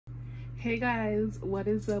Hey guys, what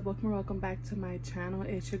is up? Welcome back to my channel.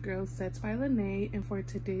 It's your girl Sets by Lene, and for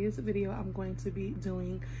today's video I'm going to be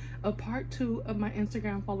doing a part 2 of my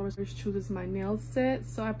Instagram followers chooses my nail set.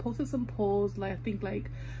 So I posted some polls I think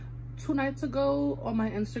 2 nights ago on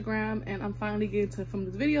my Instagram, and I'm finally getting to film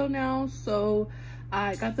this video now. So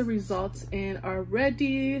I got the results in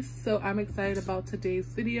already, so I'm excited about today's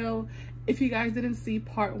video. If you guys didn't see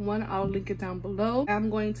part 1, I'll link it down below.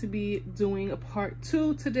 I'm going to be doing a part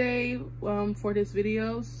 2 today for this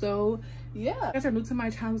video. So yeah, if you guys are new to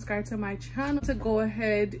my channel, subscribe to my channel to go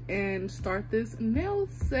ahead and start this nail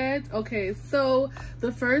set. Okay, so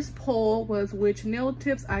the first poll was which nail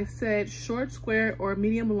tips. I said short square or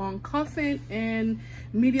medium long coffin, and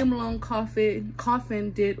medium long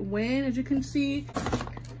coffin did win, as you can see.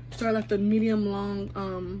 So I left the medium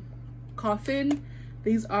long coffin.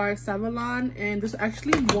 These are Savlon, and there's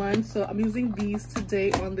actually one, so I'm using these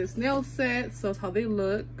today on this nail set. So that's how they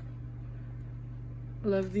look.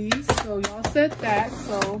 Love these. So y'all said that,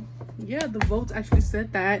 so yeah, the votes actually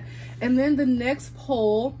said that. And then the next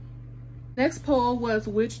poll was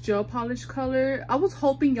which gel polish color. I was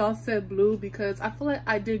hoping y'all said blue because I feel like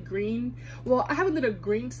I did green. Well, I haven't did a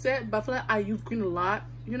green set, but I feel like I use green a lot,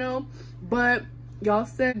 you know. But y'all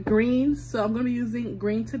said green, so I'm gonna be using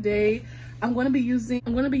green today. I'm gonna be using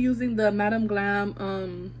the Madame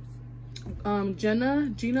Glam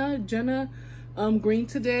Jenna green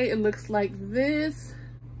today. It looks like this.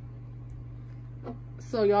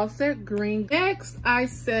 So y'all said green. Next I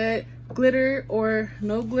said glitter or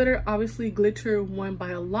no glitter. Obviously glitter won by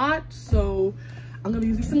a lot, so I'm gonna be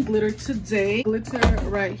using some glitter today. Glitter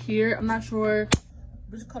right here. I'm not sure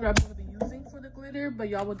which color I'm gonna be using for the glitter, but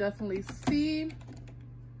y'all will definitely see.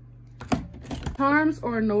 Charms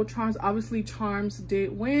or no charms. Obviously charms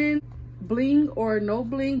did win. Bling or no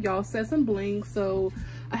bling. Y'all said some bling. So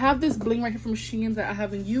I have this bling right here from Shein that I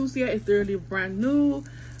haven't used yet. It's literally brand new.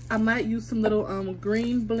 I might use some little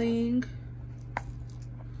green bling,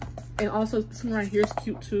 and also this one right here is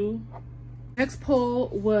cute too. Next poll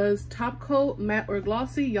was top coat, matte or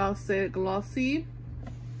glossy. Y'all said glossy,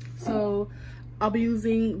 so I'll be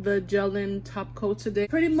using the gel-in top coat today.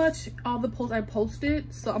 Pretty much all the polls I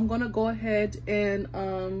posted, so I'm gonna go ahead and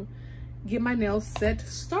get my nails set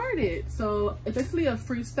started. So it's basically a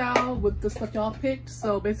freestyle with the stuff y'all picked.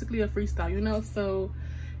 So basically a freestyle, you know. So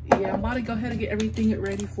yeah, I'm about to go ahead and get everything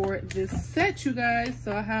ready for this set, you guys.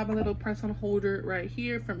 So I have a little press-on holder right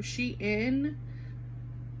here from Shein.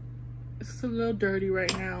 It's a little dirty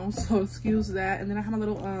right now, so excuse that. And then I have a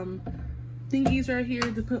little thingies right here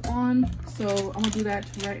to put on, so I'm gonna do that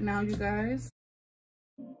right now, you guys.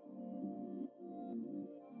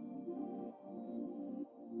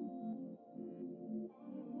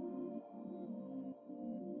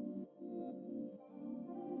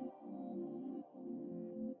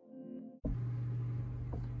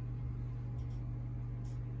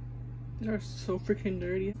 They're so freaking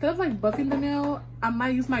dirty. Instead of buffing the nail, I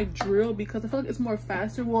might use my drill because I feel like it's more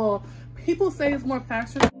faster. Well, people say it's more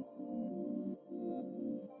faster.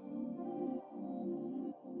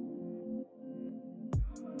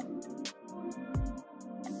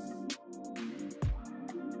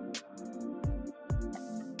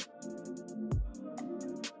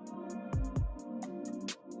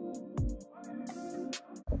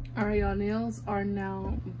 All right, y'all, nails are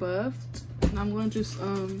now buffed, and I'm going to just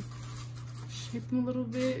shape them a little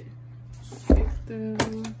bit. Shape them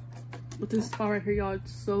with this spot right here, y'all.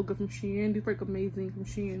 It's so good from Shein. These are amazing from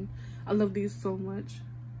Shein. I love these so much.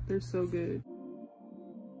 They're so good.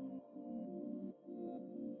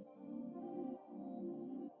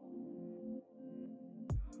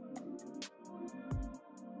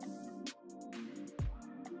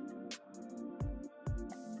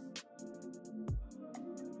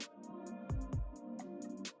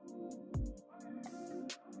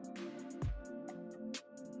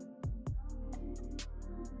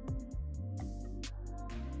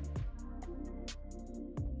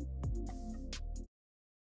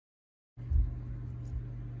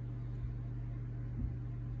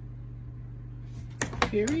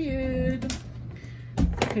 Period.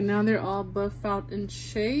 Okay, now they're all buffed out and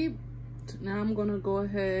shaped. Now I'm gonna go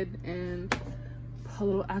ahead and put a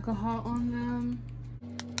little alcohol on them.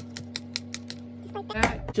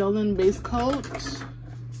 That gel-in base coat.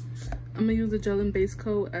 I'm gonna use the gel-in base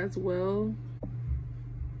coat as well.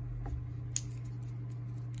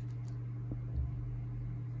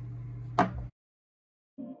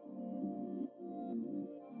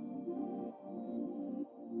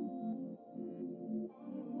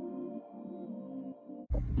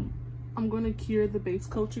 I'm going to cure the base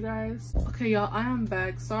coat, you guys. Okay, y'all, I am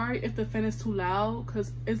back. Sorry if the fan is too loud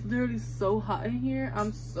because it's literally so hot in here.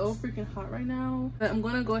 I'm so freaking hot right now. But I'm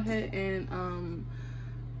going to go ahead and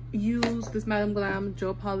use this Madam Glam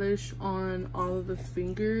gel polish on all of the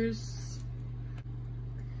fingers.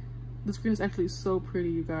 The screen is actually so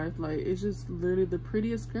pretty, you guys. Like, it's just literally the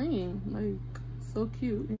prettiest screen. Like, so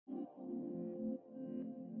cute.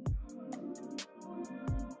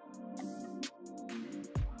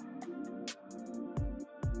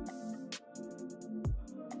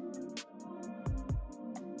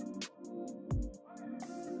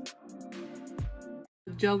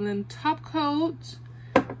 Gelatin top coat,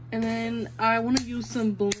 and then I want to use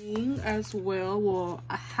some bling as well. Well,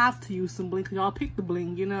 I have to use some bling because y'all pick the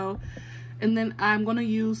bling, you know. And then I'm gonna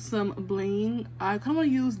use some bling. I kind of want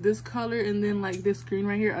to use this color and then like this green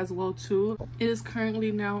right here as well too. It is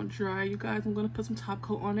currently now dry, you guys. I'm gonna put some top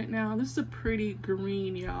coat on it now. This is a pretty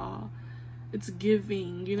green, y'all. It's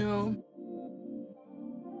giving, you know.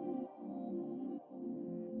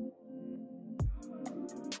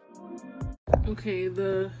 Okay,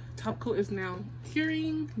 the top coat is now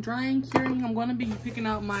drying, curing. I'm gonna be picking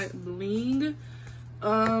out my bling.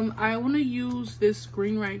 I want to use this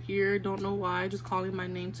green right here. Don't know why, just calling my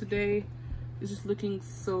name today. It's just looking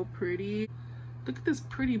so pretty. Look at this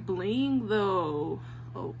pretty bling though.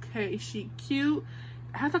 Okay, she cute.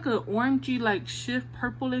 It has like an orangey like shift,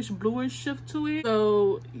 purplish, bluish shift to it.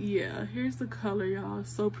 So yeah, here's the color, y'all.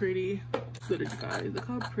 So pretty. Glitter, guys. Look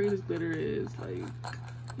how pretty this glitter is. Like,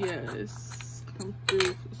 yes. Come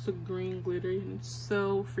through. It's a green glitter and it's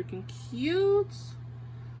so freaking cute.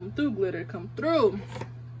 Come through, glitter, come through.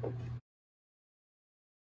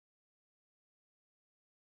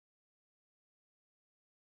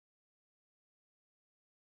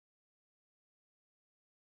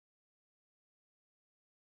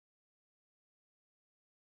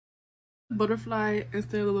 Butterfly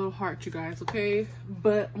instead of a little heart, you guys, okay?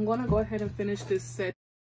 But I'm gonna go ahead and finish this set.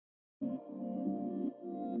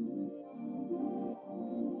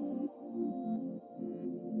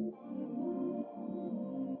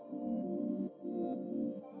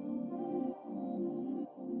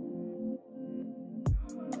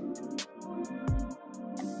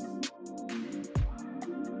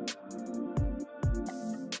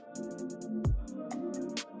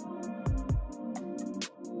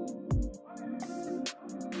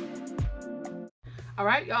 All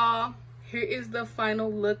right, y'all, here is the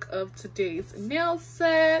final look of today's nail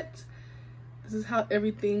set. This is how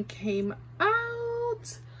everything came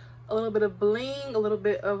out. A little bit of bling, a little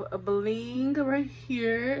bit of a bling right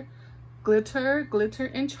here. Glitter, glitter,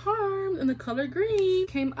 and charms in the color green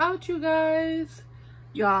came out, you guys.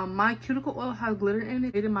 Y'all, my cuticle oil has glitter in it.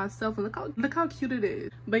 I made it myself, and look how cute it is.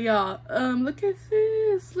 But y'all, look at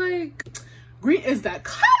this. Like, green is that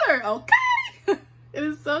color, okay? It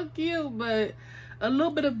is so cute, but a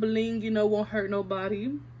little bit of bling, you know, won't hurt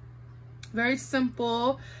nobody. Very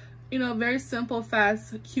simple, you know, very simple,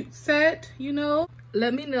 fast, cute set, you know.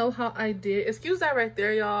 Let me know how I did. Excuse that right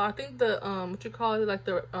there, y'all. I think the what you call it, like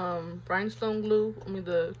the rhinestone glue, I mean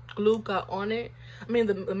the glue got on it. I mean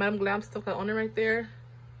the Madam Glam stuff got on it right there.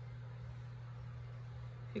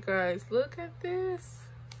 You guys, look at this.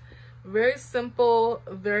 Very simple,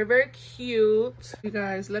 very, very cute. You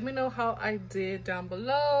guys, let me know how I did down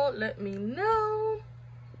below. Let me know.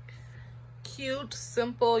 Cute,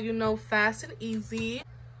 simple, you know, fast and easy.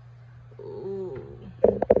 Ooh.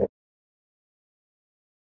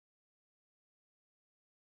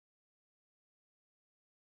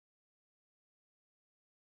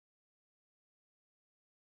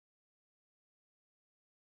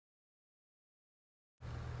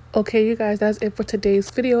 Okay, you guys, that's it for today's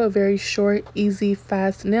video. A very short, easy,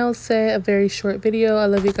 fast nail set. A very short video. I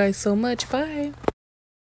love you guys so much. Bye.